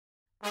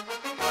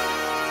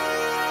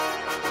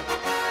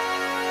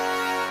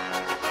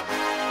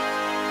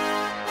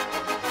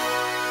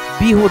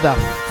Be who the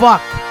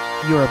fuck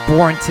you were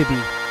born to be.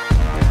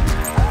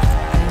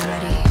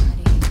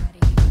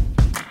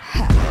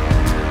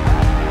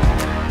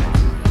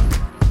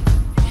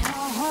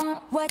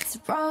 What's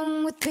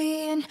wrong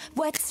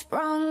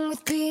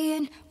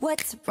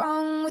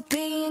with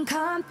being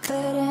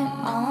confident?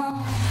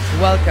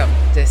 Welcome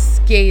to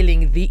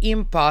Scaling the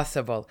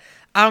Impossible.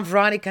 I'm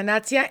Veronica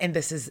Natia, and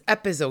this is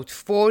episode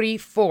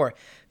 44,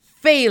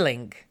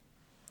 Failing.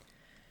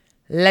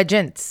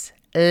 Legends,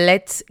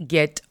 let's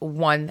get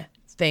one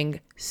thing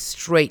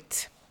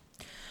straight.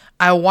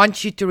 I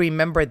want you to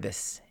remember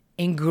this.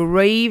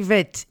 Engrave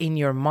it in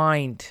your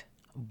mind,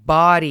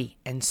 body,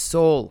 and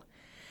soul,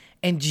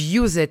 and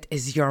use it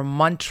as your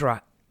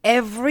mantra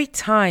every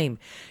time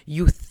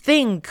you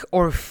think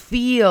or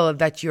feel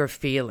that you're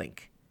failing.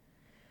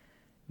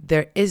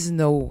 There is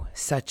no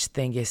such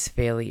thing as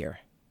failure,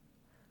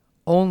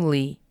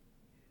 only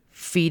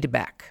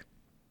feedback.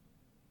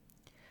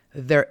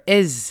 There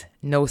is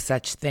no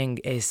such thing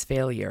as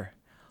failure,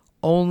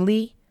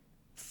 only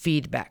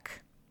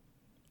feedback.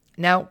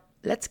 Now,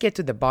 let's get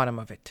to the bottom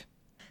of it.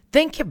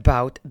 Think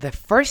about the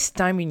first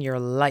time in your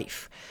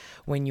life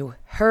when you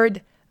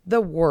heard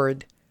the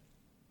word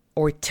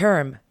or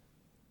term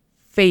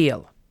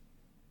fail.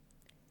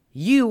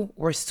 You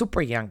were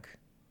super young,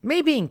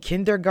 maybe in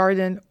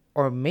kindergarten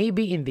or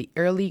maybe in the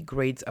early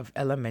grades of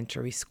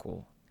elementary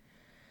school.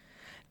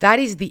 That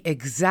is the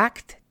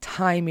exact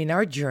time in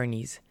our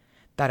journeys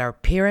that our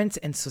parents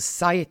and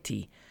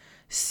society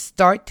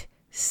start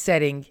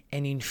setting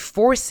and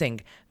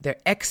enforcing their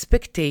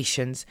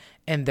expectations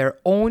and their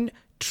own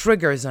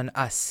triggers on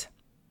us.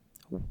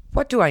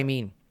 What do I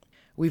mean?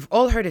 We've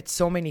all heard it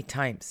so many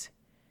times.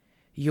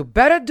 You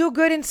better do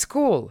good in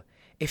school.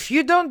 If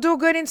you don't do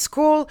good in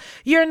school,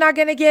 you're not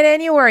going to get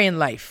anywhere in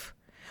life.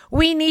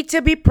 We need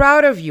to be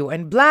proud of you,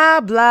 and blah,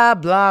 blah,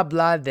 blah,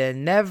 blah, the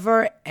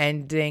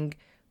never-ending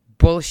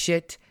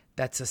bullshit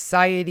that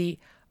society,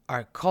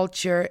 our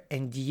culture,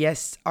 and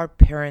yes, our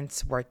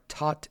parents were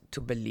taught to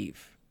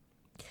believe.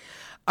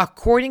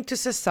 According to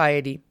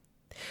society,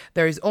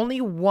 there is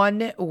only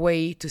one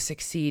way to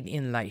succeed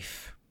in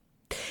life.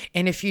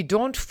 And if you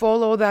don't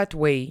follow that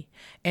way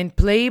and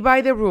play by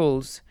the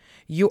rules,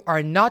 you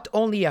are not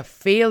only a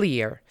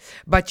failure,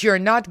 but you're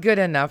not good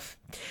enough,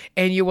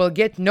 and you will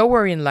get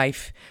nowhere in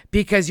life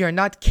because you're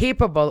not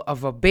capable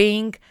of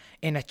obeying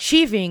and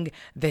achieving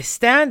the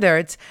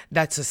standards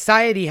that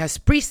society has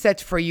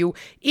preset for you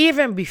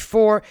even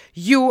before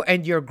you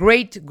and your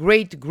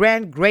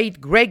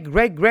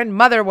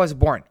great-great-great-great-great-grandmother was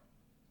born.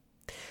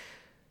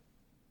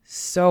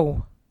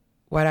 So,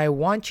 what I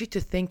want you to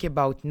think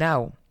about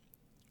now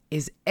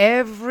is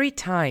every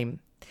time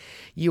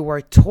you are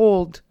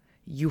told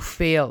you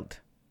failed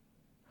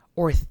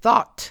or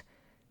thought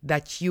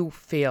that you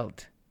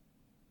failed,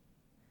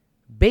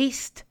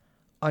 based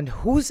on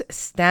whose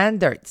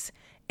standards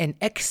and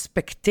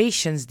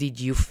expectations did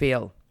you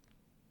fail?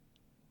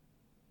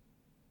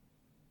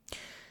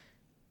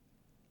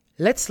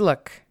 Let's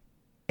look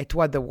at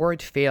what the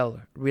word fail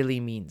really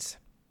means.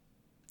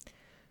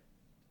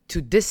 To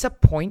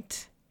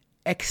disappoint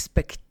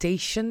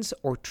expectations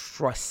or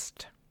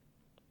trust.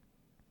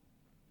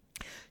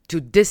 To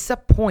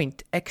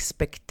disappoint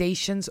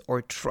expectations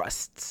or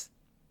trusts.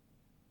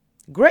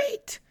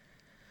 Great!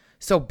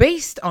 So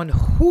based on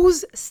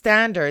whose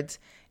standards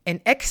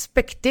and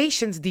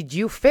expectations did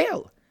you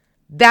fail?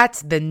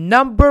 That's the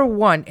number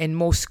one and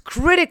most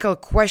critical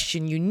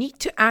question you need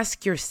to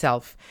ask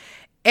yourself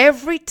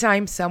every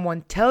time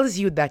someone tells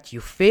you that you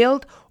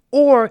failed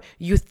or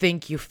you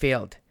think you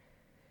failed.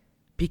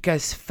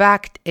 Because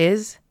fact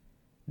is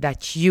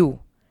that you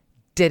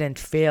didn't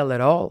fail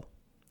at all.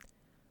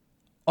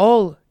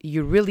 All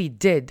you really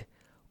did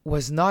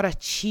was not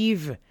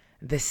achieve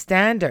the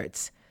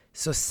standards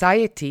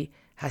society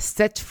has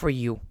set for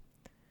you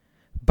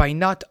by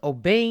not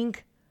obeying,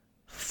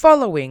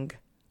 following,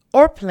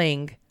 or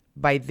playing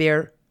by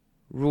their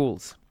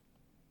rules.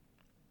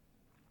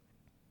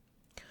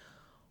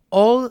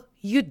 All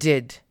you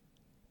did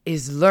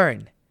is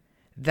learn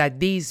that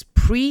these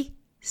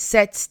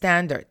preset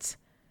standards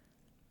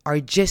are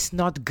just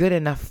not good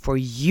enough for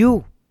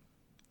you.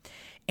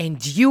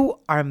 And you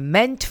are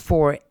meant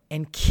for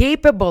and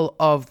capable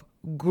of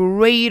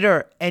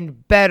greater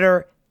and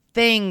better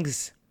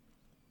things.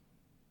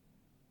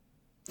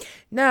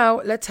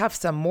 Now, let's have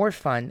some more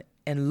fun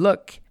and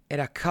look at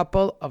a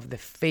couple of the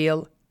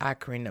FAIL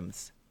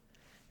acronyms.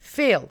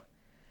 FAIL,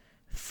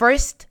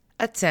 first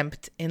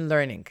attempt in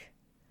learning,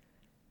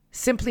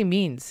 simply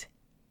means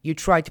you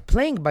tried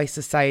playing by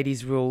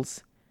society's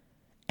rules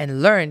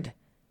and learned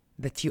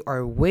that you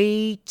are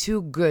way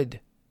too good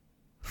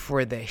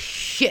for the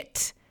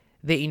shit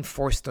they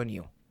enforced on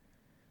you.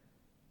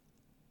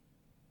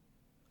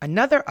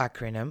 Another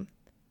acronym,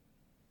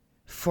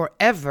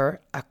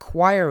 forever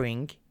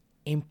acquiring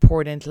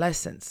important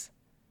lessons,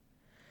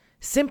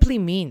 simply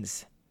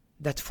means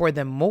that for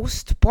the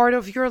most part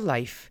of your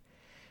life,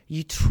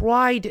 you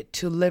tried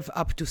to live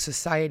up to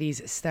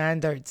society's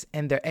standards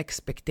and their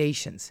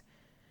expectations.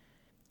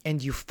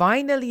 And you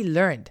finally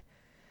learned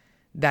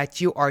that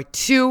you are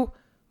too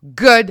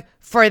good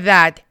for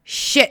that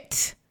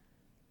shit.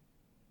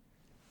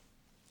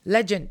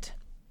 Legend.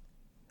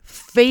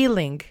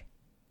 Failing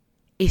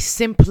is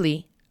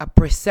simply a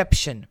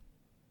perception.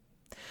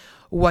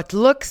 What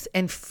looks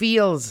and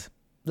feels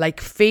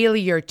like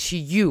failure to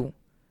you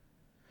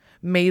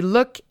may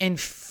look and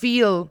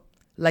feel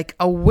like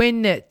a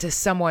win to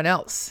someone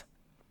else.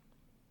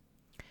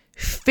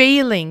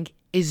 Failing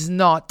is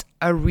not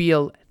a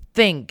real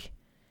thing.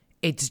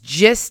 It's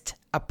just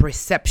a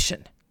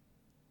perception.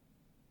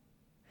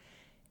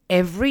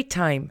 Every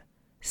time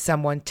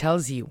someone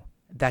tells you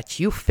that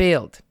you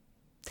failed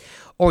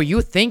or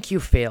you think you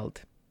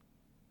failed,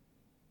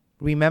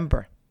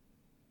 remember,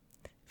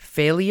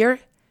 failure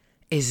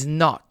is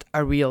not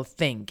a real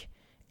thing.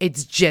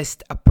 It's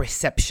just a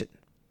perception.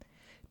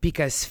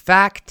 Because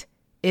fact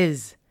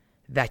is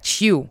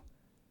that you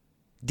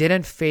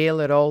didn't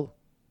fail at all.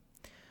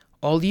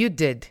 All you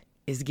did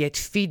is get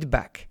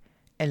feedback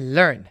and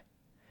learn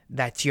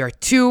that you're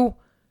too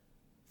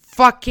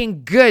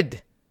fucking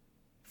good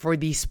for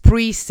these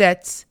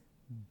presets,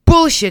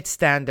 bullshit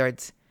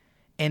standards,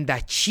 and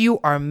that you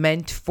are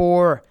meant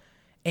for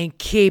and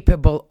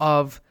capable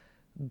of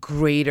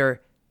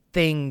greater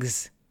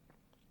things.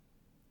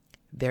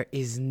 There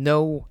is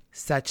no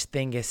such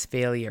thing as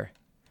failure.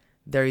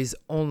 There is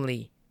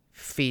only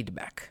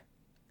feedback.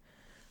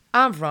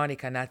 I'm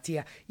Veronica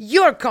Natia,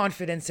 your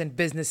confidence and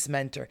business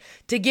mentor.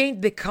 To gain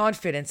the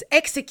confidence,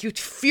 execute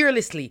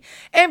fearlessly,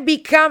 and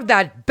become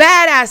that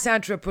badass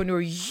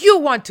entrepreneur you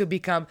want to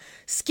become,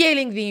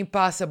 Scaling the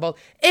Impossible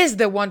is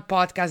the one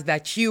podcast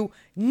that you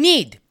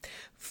need.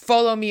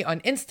 Follow me on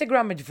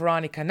Instagram at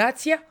Veronica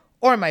Natia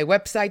or my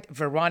website,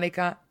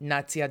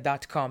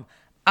 veronicanatia.com.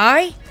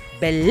 I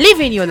believe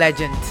in you,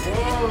 legend.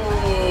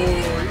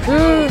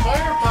 Whoa,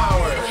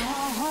 firepower.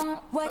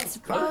 What's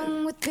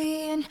wrong with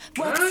being?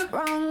 What's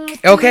wrong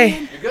with Okay.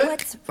 being? You good?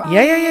 What's wrong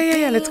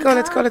Yeah.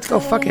 Let's go.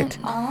 Fuck it.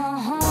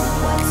 Uh-huh.